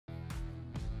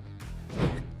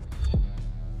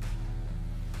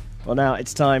Well, now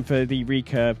it's time for the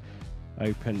recurve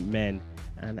Open men.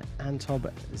 And Anton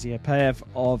Ziapaev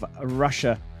of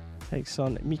Russia takes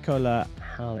on Mykola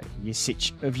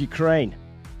Halyshysh of Ukraine.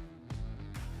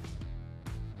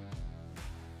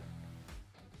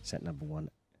 Set number 1.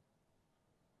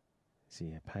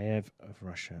 Ziapaev of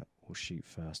Russia will shoot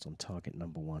first on target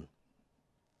number 1.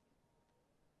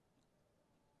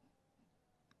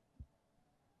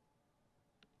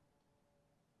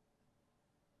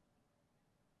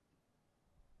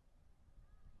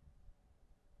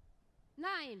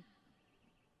 Nine.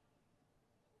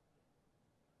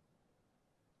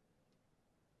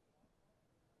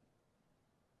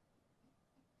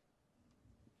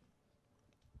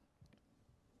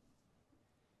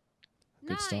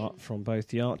 Good start from both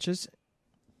the archers.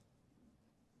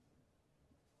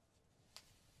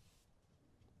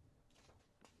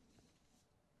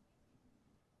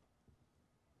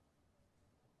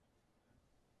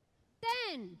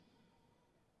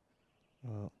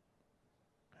 Well,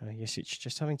 Halyshysh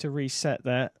just having to reset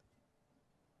there.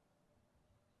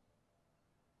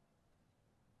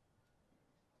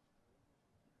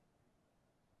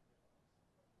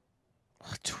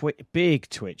 Oh, big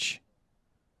twitch.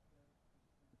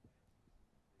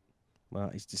 Well,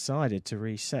 he's decided to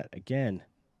reset again.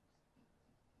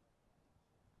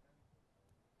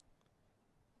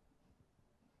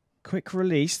 Quick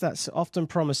release, that's often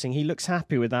promising. He looks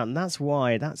happy with that, and that's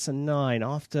why. That's a 9.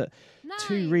 After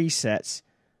 2 resets,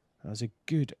 that was a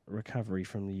good recovery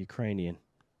from the Ukrainian.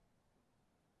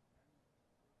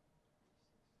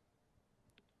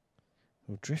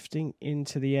 Well, drifting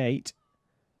into the 8,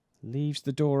 leaves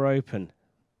the door open.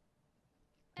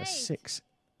 A 6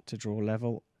 to draw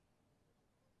level.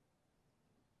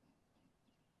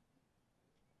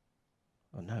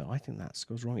 Oh no, I think that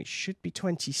score's wrong. It should be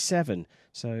 27.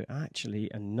 So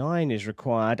actually a 9 is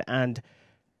required, and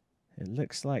it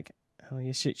looks like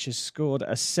Halyshysh has scored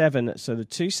a 7. So the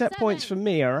 2 set points for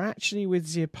me are actually with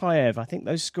Ziapaev. I think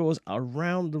those scores are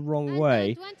round the wrong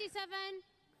way. 27,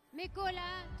 Mykola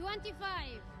 25.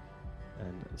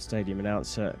 And the stadium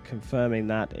announcer confirming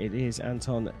that it is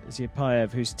Anton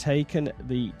Ziapaev who's taken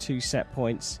the 2 set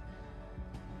points.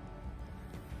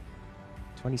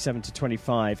 27 to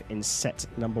 25 in set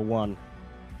number 1.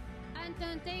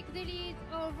 Anton take the lead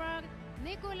over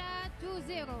Mykola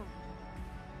 2-0.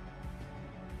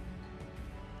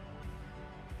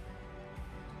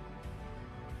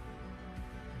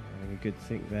 Having a good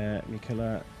think there,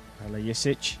 Mykola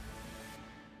Halyshysh.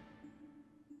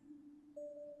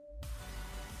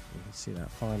 You can see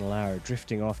that final arrow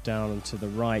drifting off down and to the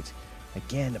right.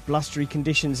 Again, blustery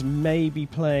conditions may be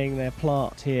playing their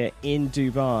part here in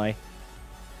Dubai.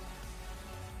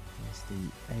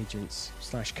 The agents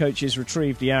 / coaches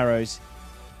retrieve the arrows.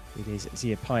 It is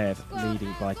Ziapaev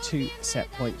leading by 2 set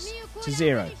points to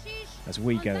 0 as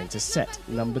we go into set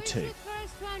number 2.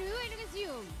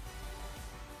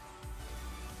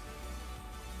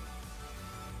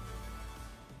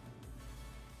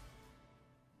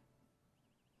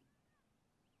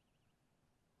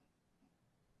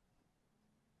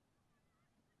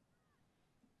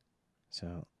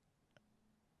 So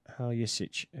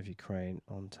Halyshysh of Ukraine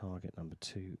on target number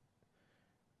 2,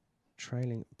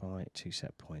 trailing by 2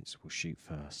 set points, will shoot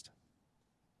first.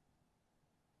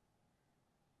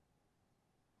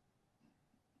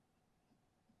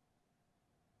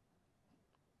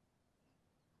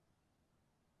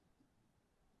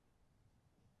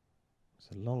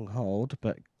 It's a long hold,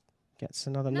 but gets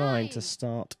another 9 to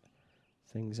start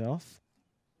things off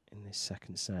in this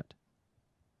second set.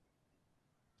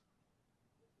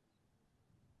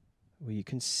 Well, you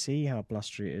can see how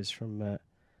blustery it is from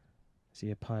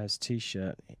Ziapaev's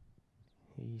t-shirt.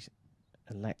 He's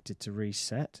elected to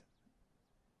reset.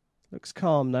 Looks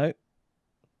calm though.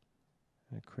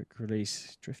 A quick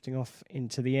release, drifting off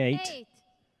into the 8.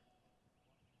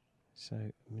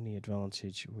 So mini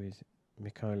advantage with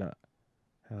Mykola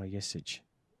Halyshysh.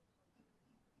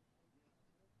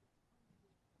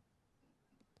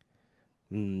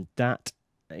 That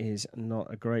is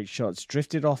not a great shot. It's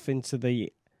drifted off into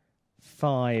the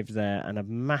 5 there, and a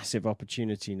massive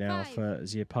opportunity now for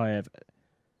Ziapaev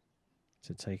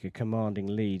to take a commanding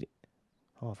lead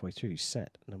halfway through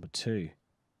set number 2.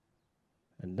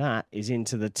 And that is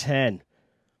into the 10.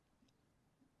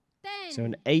 So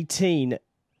an 18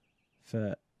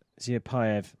 for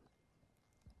Ziapaev.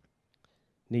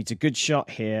 Needs a good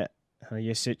shot here,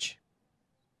 Halyshysh.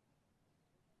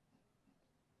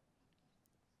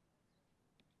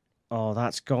 Oh,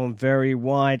 that's gone very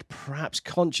wide, perhaps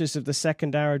conscious of the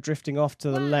second arrow drifting off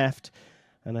to the left,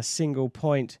 and a single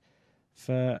point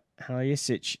for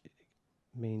Halyshysh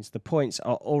means the points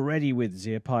are already with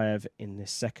Ziapaev in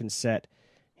this second set.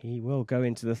 He will go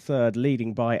into the third,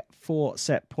 leading by 4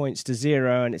 set points to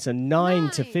 0, and it's a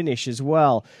 9 to finish as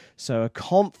well. So a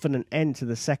confident end to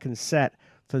the second set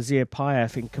for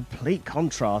Ziapaev, in complete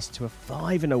contrast to a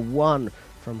 5 and a 1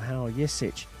 from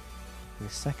Halyshysh. The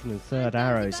second and third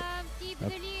arrows,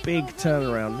 a big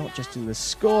turnaround, not just in the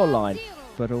scoreline,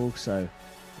 but also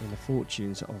in the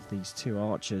fortunes of these two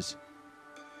archers.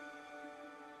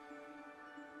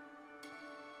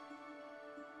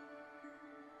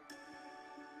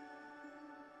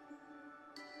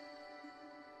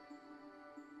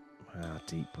 Wow,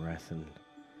 deep breath, and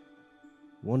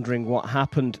wondering what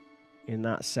happened in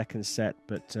that second set,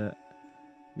 but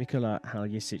Mykola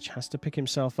Halyshysh has to pick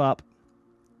himself up,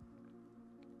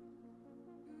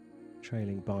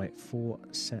 trailing by 4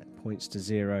 set points to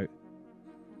 0.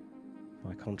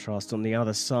 By contrast, on the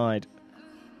other side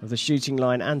of the shooting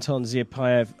line, Anton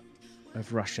Ziapaev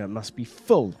of Russia must be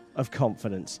full of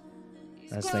confidence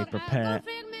as they prepare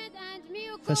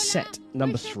for set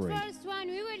number 3.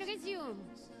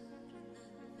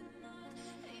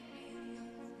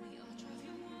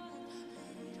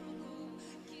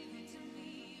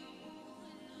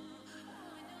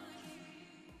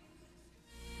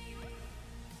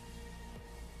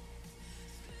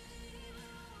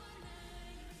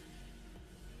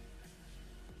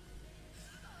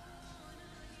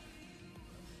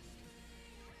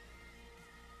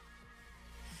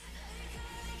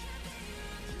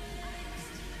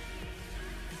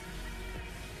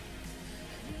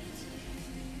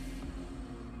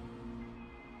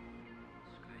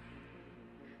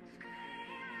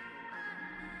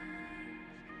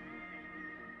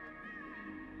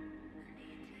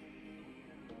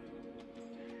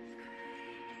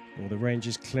 Well, the range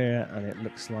is clear and it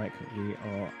looks like we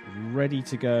are ready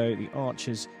to go. The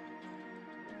archers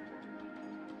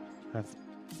have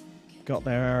got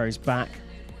their arrows back.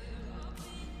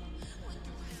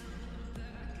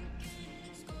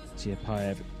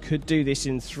 Ziapaev could do this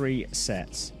in 3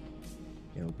 sets.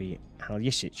 It'll be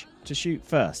Halyshysh to shoot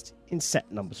first in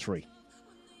set number 3.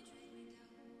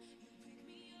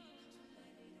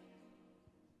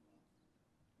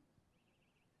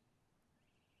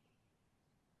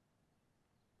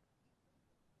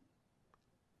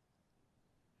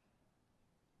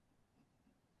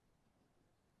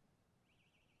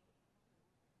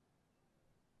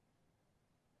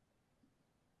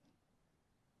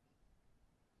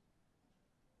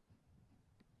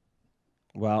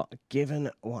 Well, given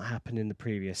what happened in the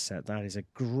previous set, that is a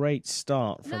great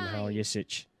start from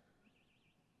Halyshysh.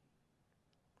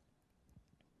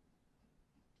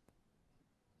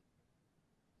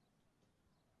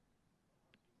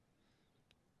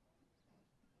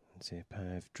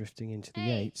 Ziapaev drifting into the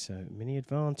 8, so mini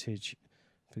advantage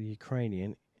for the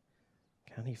Ukrainian.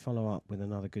 Can he follow up with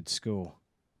another good score?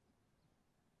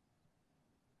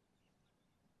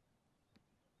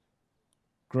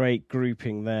 Great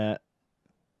grouping there.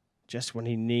 Just when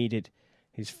he needed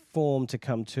his form to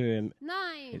come to him, 9.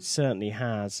 It certainly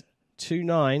has. 2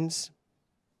 9s.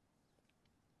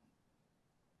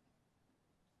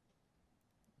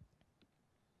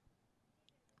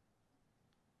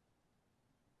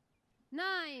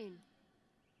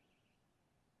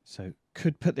 So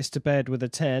could put this to bed with a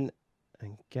 10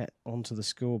 and get onto the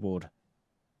scoreboard.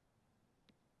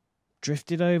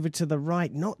 Drifted over to the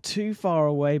right, not too far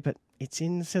away, but it's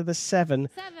into the 7.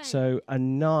 So a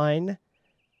 9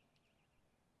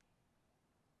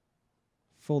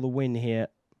 for the win here.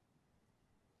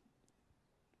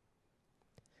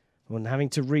 When having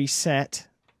to reset.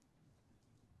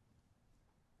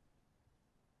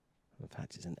 In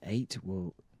fact, it's an 8.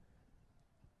 We'll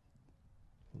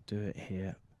do it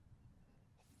here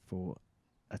for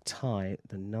a tie.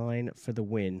 The 9 for the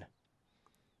win.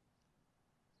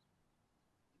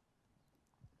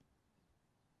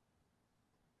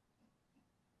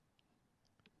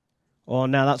 Oh,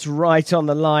 now that's right on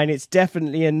the line. It's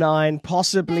definitely a 9,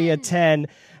 possibly a 10.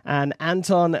 And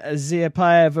Anton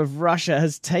Ziapaev of Russia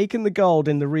has taken the gold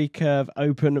in the recurve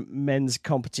Open men's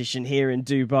competition here in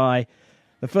Dubai.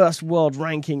 The first world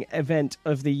ranking event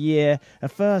of the year. A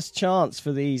first chance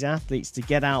for these athletes to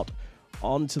get out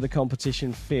onto the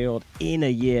competition field in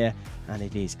a year. And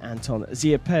it is Anton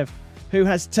Ziapaev who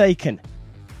has taken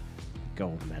the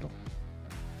gold medal.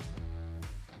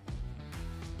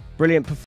 Brilliant performance.